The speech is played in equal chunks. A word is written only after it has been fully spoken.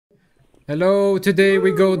Hello, today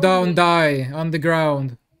we go down, die, on the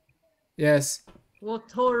ground. Yes.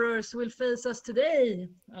 What horrors will face us today?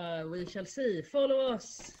 We shall see. Follow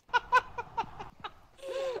us.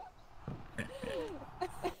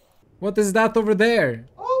 What is that over there?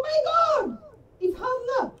 Oh my god! It's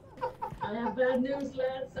Hanna! I have bad news,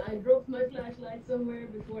 lads. I dropped my flashlight somewhere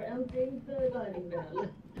before entering the dining bell.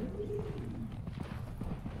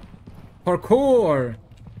 Parkour!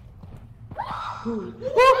 Film!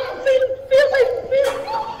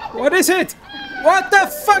 What is it? What the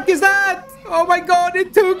fuck is that? Oh my god,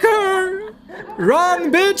 it took her!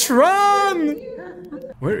 Run, bitch, run!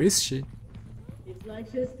 Where is she? It's like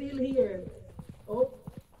she's still here. Oh.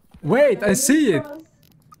 Wait, I see it.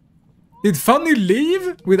 Did Funny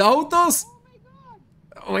leave without us?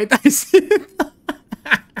 Wait, I see it. Oh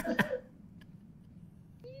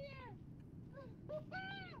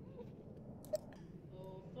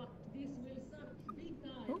fuck, this will suck big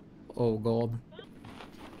time. Oh god.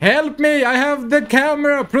 Help me! I have the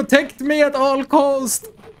camera! Protect me at all cost!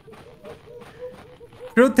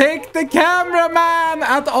 Protect the cameraman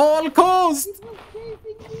at all cost!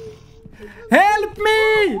 Help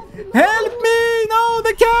me! Help me! No,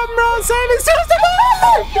 the camera! Save it! Save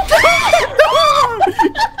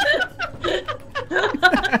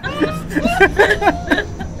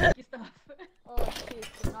Oh shit,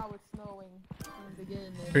 now it's snowing in the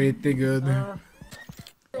game. Pretty good.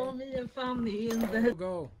 Throw me and Fanny in the...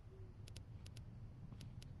 Go.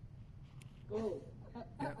 Go.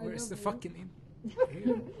 Yeah, where's the fucking in?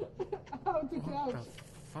 How to What crouch? the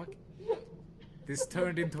fuck? This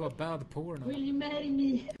turned into a bad porno. Will you marry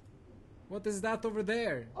me? What is that over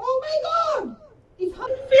there? Oh my god! It's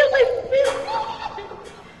Hanna!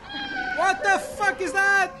 What the fuck is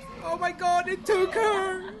that? Oh my god, it took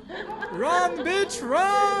her! Run, bitch,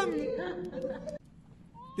 run!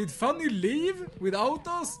 Did Funny leave without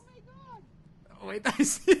us? Wait, I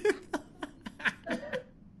see it.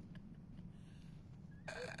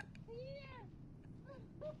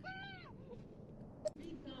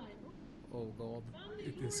 Oh god,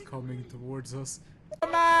 it is coming towards us.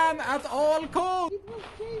 Man, at all costs!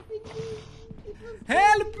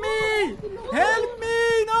 Help me! Help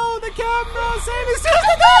me! No, the camera! Save me! Save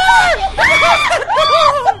the door!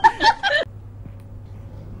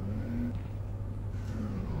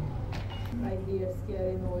 I hear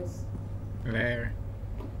scary noise. Where?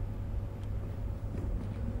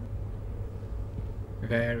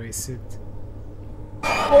 Where is it?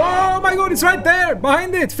 Oh my god, it's right there!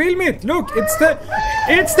 Behind it! Film it! Look, it's an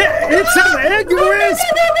egg wisp!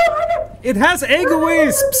 It has egg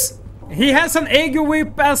wisps! He has an egg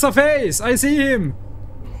whip as a face! I see him!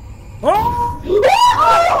 Oh!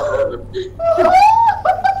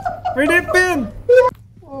 We're dipping!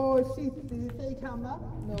 Oh shit, did it take Hanna?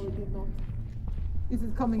 No, it did not. Is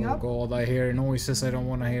it coming Oh up? god, I hear noises I don't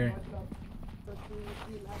want to hear. But we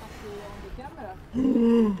still have to on the camera.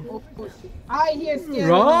 Oh shit. I hear scary noise.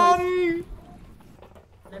 Run!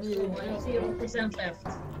 Let's go. I have 0% left.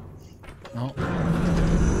 No.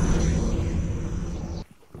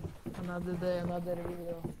 Another day, another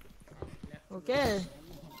video. Okay.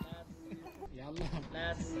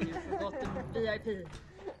 Lads, you forgot the VIP.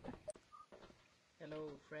 Hello,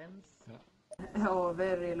 friends. Oh,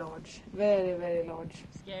 very large. Very, very large.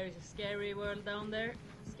 Scary world down there.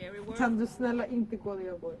 Scary world. Kan du snälla inte gå där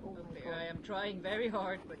jag går? Oh my Okay, god. I am trying very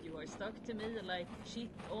hard, but you are stuck to me like shit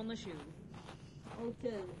on a shoe.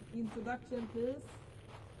 Okay, introduction please.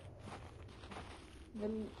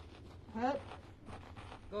 Well, här.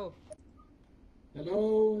 Go.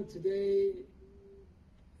 Hello, today.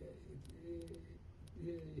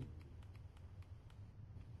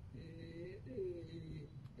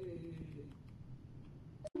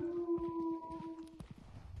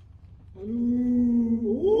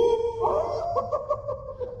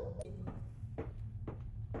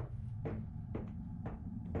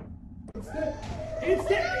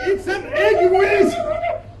 It's an egg wisp!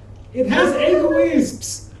 It has egg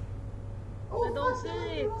wisps! I don't see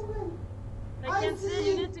it. I can't see.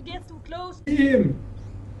 You need to get too close. Him!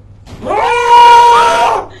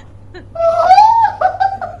 Ah!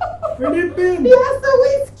 Philippine! He has a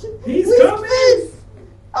whisk! He's Whisk coming! face!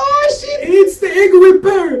 Oh shit! It's the egg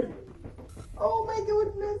whipper! Oh my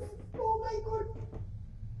goodness! Oh my god!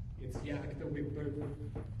 It's Jack the Whipper.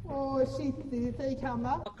 Oh shit, did it take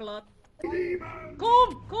Hanna? Chocolate.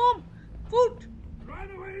 Kom! Fort! Run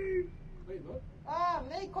away! Wait, what? Ah,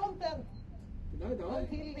 make content Did I die?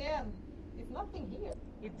 until the end. It's nothing here.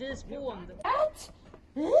 It despawned. Ouch!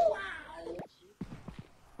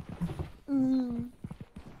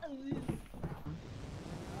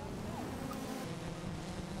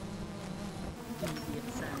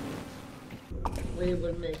 We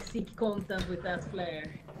will make sick content with that flare.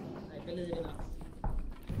 I believe in us.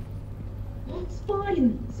 Oh,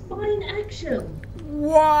 spine! Spine action!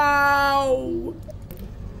 Wow!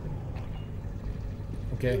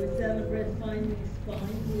 Okay. We celebrate finding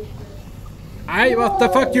spine with Hey, what the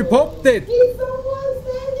fuck? You popped it! Is someone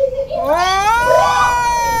standing in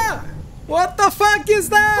Ah! What the fuck is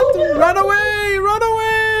that? Run away! Run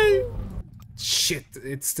away! Shit,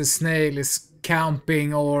 it's the snail is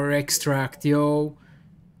camping or extract, yo.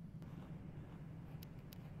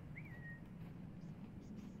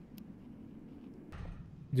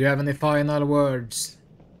 Do you have any final words?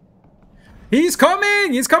 He's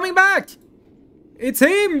coming! He's coming back! It's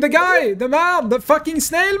him, the guy, the man, the fucking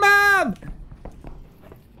snail man!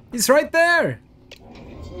 He's right there!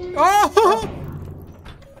 Oh!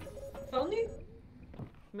 Funny?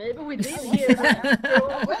 Maybe we did hear that.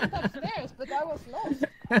 I went upstairs, but I was lost.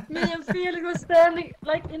 Me and Felix were standing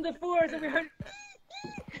like in the forest and we heard.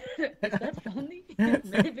 Is that funny?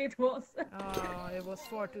 Maybe it was. Oh, it was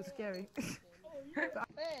far too scary.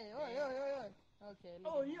 Hey, oi. Okay.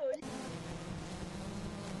 Oh, yeah.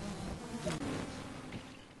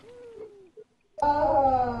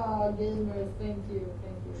 Ah, gamers, thank you.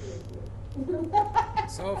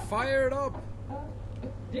 So fired up!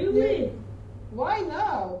 Do it! Why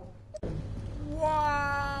now?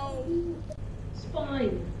 Wow!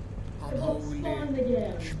 Spine! About spine Unholy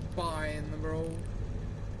again! spine, bro.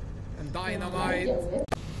 And dynamite.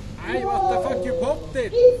 Hey, what the fuck? You popped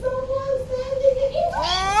it! Is someone standing in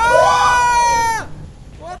Ah!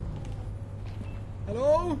 What?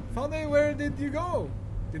 Hello? Funny, where did you go?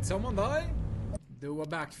 Did someone die? Do a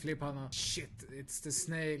backflip, Hannah. Shit, it's the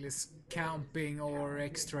snail is camping or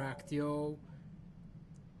extract, yo.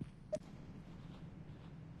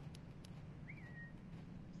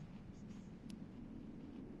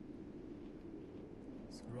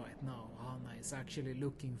 So right now, Hannah is actually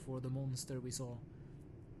looking for the monster we saw.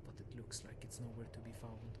 But it looks like it's nowhere to be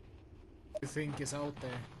found. What do you think is out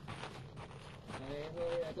there?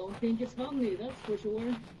 I don't think it's funny, that's for sure.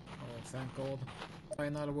 Oh, thank God.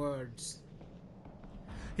 Final words.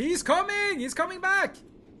 He's coming! He's coming back!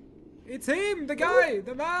 It's him, the guy,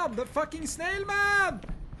 the man, the fucking snail man!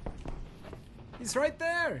 He's right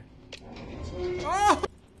there! Oh!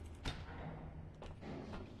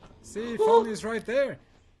 See, Fonny's right there.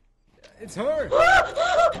 It's her!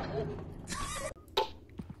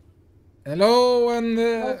 Hello and...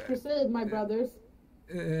 Let's proceed, my brothers.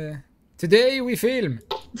 Today we film.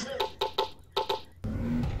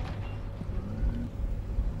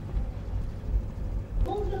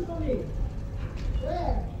 Content funny!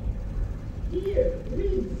 Where? Here,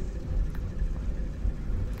 read!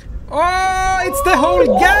 Oh, it's the whole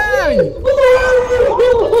gang!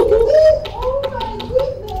 Oh my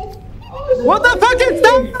goodness! Oh, What the fuck is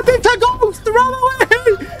that? It's a ghost! Run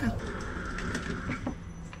away!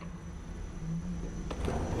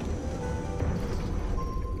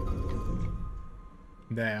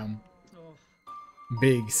 Damn. Oh,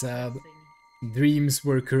 Big sad. Dreams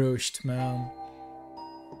were crushed, man.